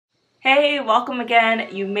Hey, welcome again.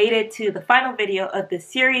 You made it to the final video of this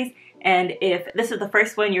series, and if this is the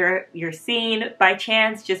first one you're seeing by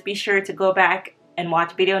chance, just be sure to go back and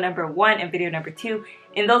watch video number 1 and video number 2.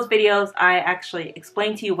 In those videos, I actually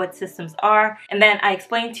explain to you what systems are, and then I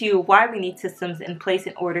explain to you why we need systems in place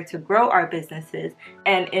in order to grow our businesses.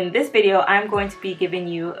 And in this video, I'm going to be giving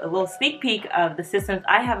you a little sneak peek of the systems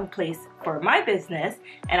I have in place for my business,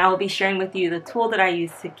 and I will be sharing with you the tool that I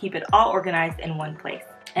use to keep it all organized in one place.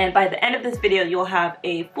 And by the end of this video, you'll have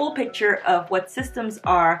a full picture of what systems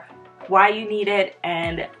are, why you need it,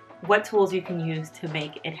 and what tools you can use to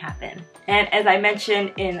make it happen. And as I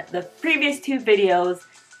mentioned in the previous 2 videos,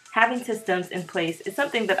 having systems in place is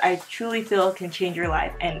something that I truly feel can change your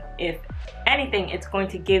life. And if anything, it's going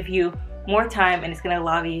to give you more time and it's going to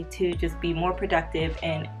allow you to just be more productive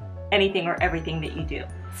in anything or everything that you do.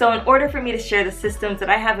 So in order for me to share the systems that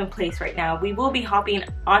I have in place right now, we will be hopping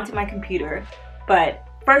onto my computer, but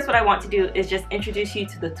first, what I want to do is just introduce you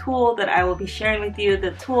to the tool that I will be sharing with you,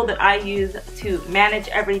 the tool that I use to manage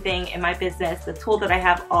everything in my business, the tool that I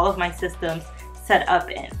have all of my systems set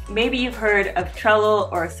up in. Maybe you've heard of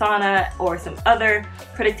Trello or Asana or some other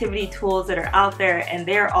productivity tools that are out there, and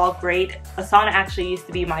they're all great. Asana actually used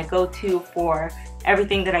to be my go-to for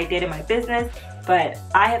everything that I did in my business, but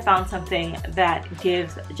I have found something that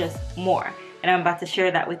gives just more, and I'm about to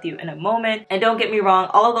share that with you in a moment. And don't get me wrong,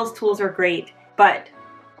 all of those tools are great, but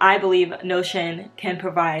I believe Notion can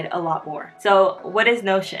provide a lot more. So what is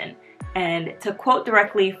Notion? And to quote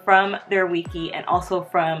directly from their wiki and also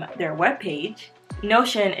from their webpage,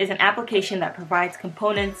 Notion is an application that provides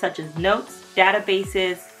components such as notes,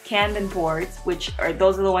 databases, Kanban boards,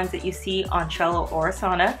 those are the ones that you see on Trello or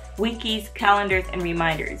Asana, wikis, calendars, and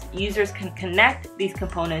reminders. Users can connect these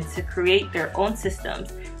components to create their own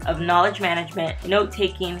systems of knowledge management,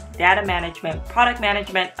 note-taking, data management, product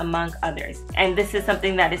management, among others. And this is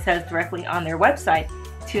something that it says directly on their website.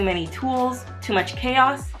 Too many tools, too much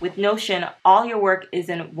chaos. With Notion, all your work is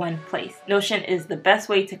in one place. Notion is the best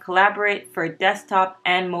way to collaborate for desktop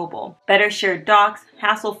and mobile. Better shared docs,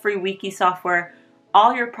 hassle-free wiki software,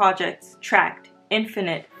 all your projects tracked,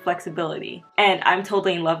 infinite flexibility. And I'm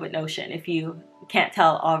totally in love with Notion if you can't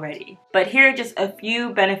tell already. But here are just a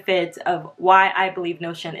few benefits of why I believe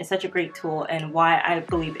Notion is such a great tool and why I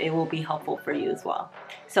believe it will be helpful for you as well.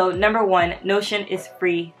 So number 1, Notion is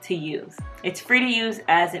free to use. It's free to use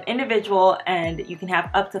as an individual, and you can have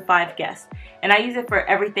up to 5 guests. And I use it for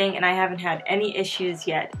everything, and I haven't had any issues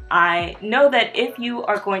yet. I know that if you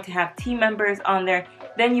are going to have team members on there,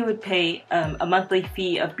 then you would pay a monthly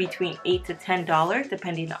fee of between $8 to $10,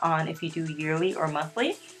 depending on if you do yearly or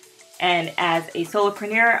monthly. And as a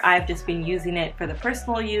solopreneur, I've just been using it for the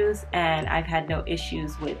personal use, and I've had no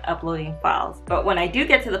issues with uploading files. But when I do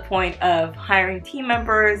get to the point of hiring team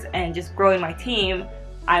members and just growing my team,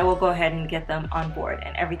 I will go ahead and get them on board,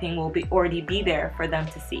 and everything will already be there for them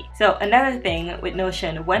to see. So another thing with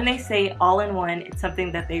Notion, when they say all-in-one, it's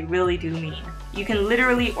something that they really do mean. You can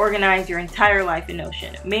literally organize your entire life in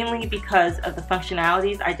Notion, mainly because of the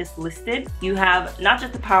functionalities I just listed. You have not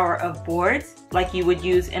just the power of boards, like you would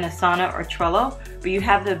use in Asana or Trello, but you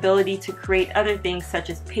have the ability to create other things such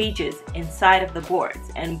as pages inside of the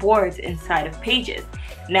boards and boards inside of pages.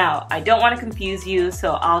 Now, I don't want to confuse you,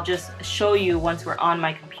 so I'll just show you once we're on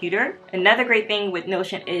my computer. Another great thing with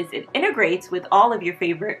Notion is it integrates with all of your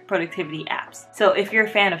favorite productivity apps. So if you're a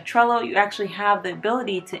fan of Trello, you actually have the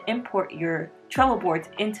ability to import your Trello boards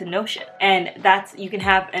into Notion, and you can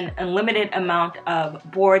have an unlimited amount of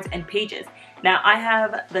boards and pages. Now I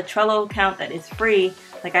have the Trello account that is free,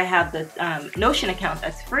 like I have the Notion account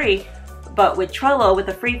that's free, but with Trello, with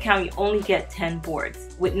the free account, you only get 10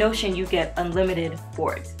 boards. With Notion, you get unlimited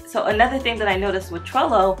boards. So another thing that I noticed with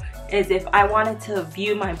Trello is if I wanted to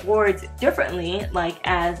view my boards differently, like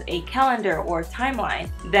as a calendar or timeline,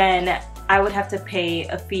 then I would have to pay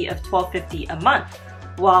a fee of $12.50 a month.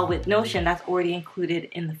 While with Notion, that's already included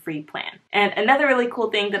in the free plan. And another really cool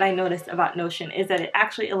thing that I noticed about Notion is that it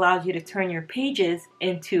actually allows you to turn your pages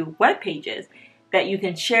into web pages that you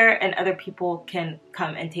can share and other people can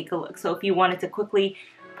come and take a look. So if you wanted to quickly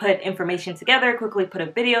put information together, quickly put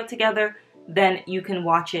a video together, then you can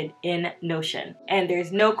watch it in Notion. And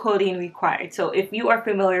there's no coding required. So if you are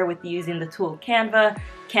familiar with using the tool Canva,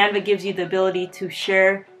 Canva gives you the ability to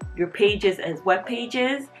share your pages as web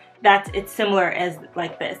pages. It's similar as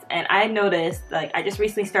like this. And I noticed, like, I just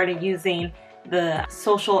recently started using the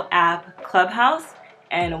social app Clubhouse,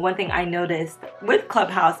 and one thing I noticed with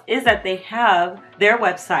Clubhouse is that they have their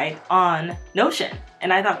website on Notion,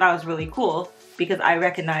 and I thought that was really cool because I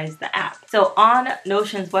recognize the app. So on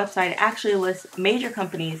Notion's website, it actually lists major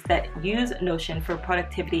companies that use Notion for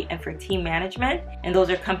productivity and for team management. And those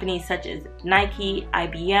are companies such as Nike,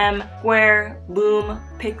 IBM, Square, Loom,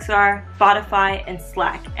 Pixar, Spotify, and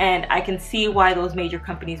Slack. And I can see why those major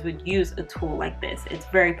companies would use a tool like this. It's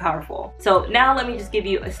very powerful. So now let me just give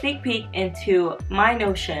you a sneak peek into my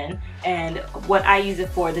Notion and what I use it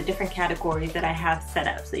for, the different categories that I have set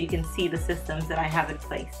up, so you can see the systems that I have in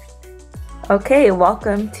place. Okay,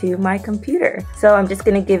 welcome to my computer. So I'm just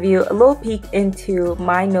going to give you a little peek into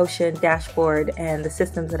my Notion dashboard and the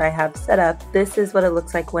systems that I have set up. This is what it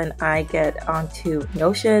looks like when I get onto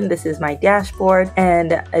Notion. This is my dashboard.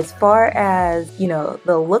 And as far as, you know,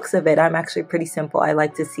 the looks of it, I'm actually pretty simple. I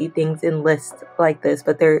like to see things in lists like this,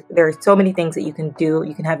 but there are so many things that you can do.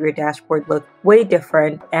 You can have your dashboard look way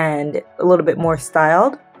different and a little bit more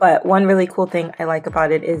styled. But one really cool thing I like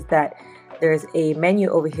about it is that there's a menu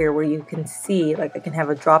over here where you can see, like I can have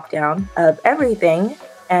a drop down of everything,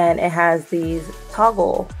 and it has these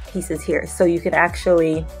toggle pieces here. So you can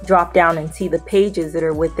actually drop down and see the pages that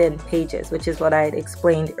are within pages, which is what I had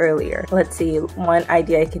explained earlier. Let's see, one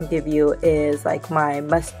idea I can give you is like my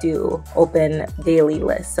must-do open daily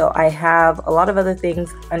list. So I have a lot of other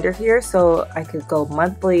things under here, so I could go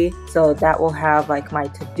monthly. So that will have like my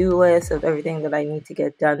to-do list of everything that I need to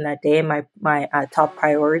get done that day, my top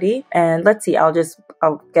priority. And let's see, I'll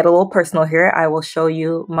get a little personal here. I will show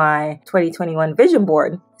you my 2021 vision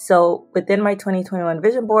board. So within my 2021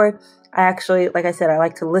 vision board, I actually, like I said, I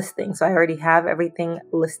like to list things. So I already have everything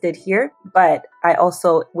listed here, but I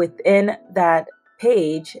also, within that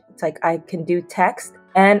page, it's like I can do text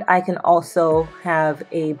and I can also have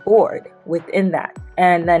a board within that.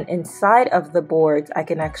 And then inside of the boards, I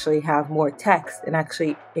can actually have more text and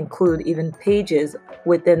actually include even pages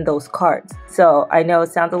within those cards. So I know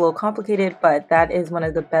it sounds a little complicated, but that is one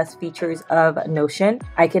of the best features of Notion.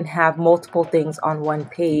 I can have multiple things on one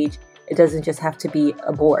page. It doesn't just have to be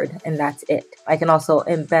a board and that's it. I can also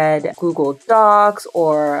embed Google Docs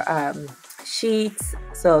or Sheets.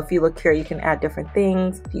 So if you look here, you can add different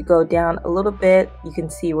things. If you go down a little bit, you can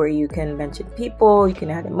see where you can mention people, you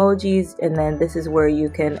can add emojis, and then this is where you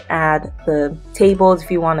can add the tables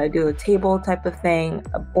if you want to do a table type of thing,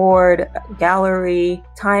 a board, a gallery,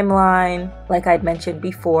 timeline, like I'd mentioned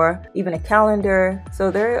before, even a calendar.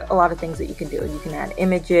 So there are a lot of things that you can do. You can add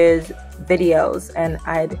images, videos, and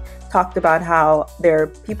I'd talked about how there are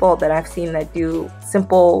people that I've seen that do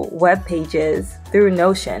simple web pages through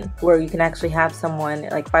Notion, where you can actually have someone,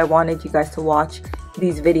 like if I wanted you guys to watch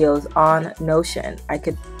these videos on Notion, I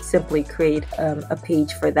could simply create a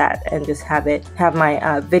page for that and just have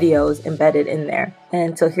my videos embedded in there.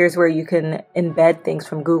 And so here's where you can embed things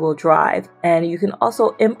from Google Drive, and you can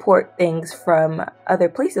also import things from other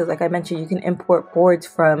places. Like I mentioned, you can import boards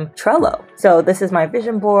from Trello. So this is my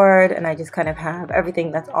vision board, and I just kind of have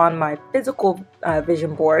everything that's on my physical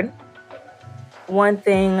vision board. One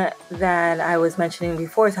thing that I was mentioning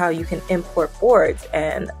before is how you can import boards.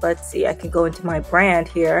 And let's see, I can go into my brand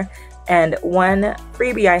here. And one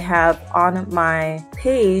freebie I have on my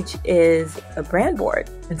page is a brand board.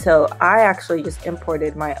 And so I actually just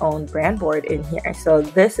imported my own brand board in here. So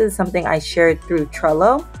this is something I shared through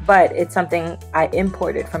Trello, but it's something I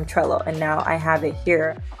imported from Trello. And now I have it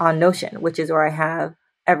here on Notion, which is where I have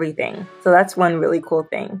everything. So that's one really cool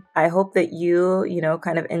thing. I hope that you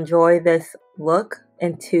kind of enjoy this look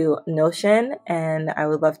into Notion, and I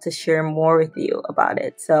would love to share more with you about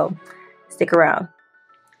it. So stick around.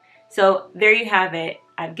 So there you have it.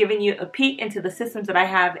 I've given you a peek into the systems that I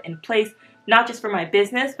have in place, not just for my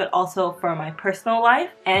business, but also for my personal life.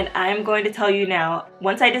 And I'm going to tell you now,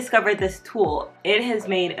 once I discovered this tool, it has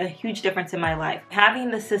made a huge difference in my life.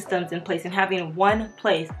 Having the systems in place and having one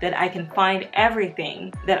place that I can find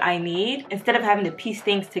everything that I need, instead of having to piece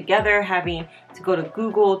things together, having to go to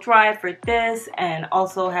Google Drive for this, and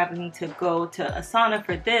also having to go to Asana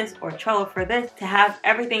for this or Trello for this, to have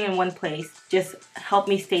everything in one place just helped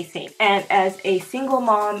me stay safe. And as a single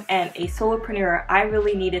mom and a solopreneur, I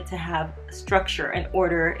really needed to have structure and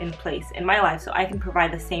order in place in my life so I can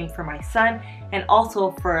provide the same for my son and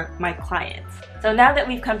also for my clients. So now that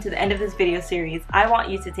we've come to the end of this video series, I want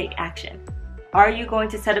you to take action. Are you going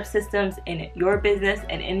to set up systems in your business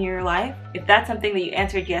and in your life? If that's something that you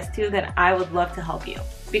answered yes to, then I would love to help you.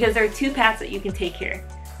 Because there are two paths that you can take here.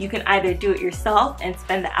 You can either do it yourself and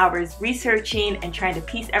spend the hours researching and trying to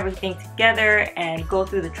piece everything together and go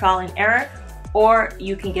through the trial and error, or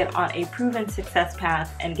you can get on a proven success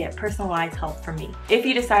path and get personalized help from me. If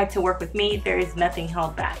you decide to work with me, there is nothing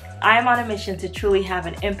held back. I am on a mission to truly have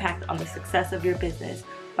an impact on the success of your business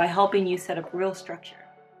by helping you set up real structure.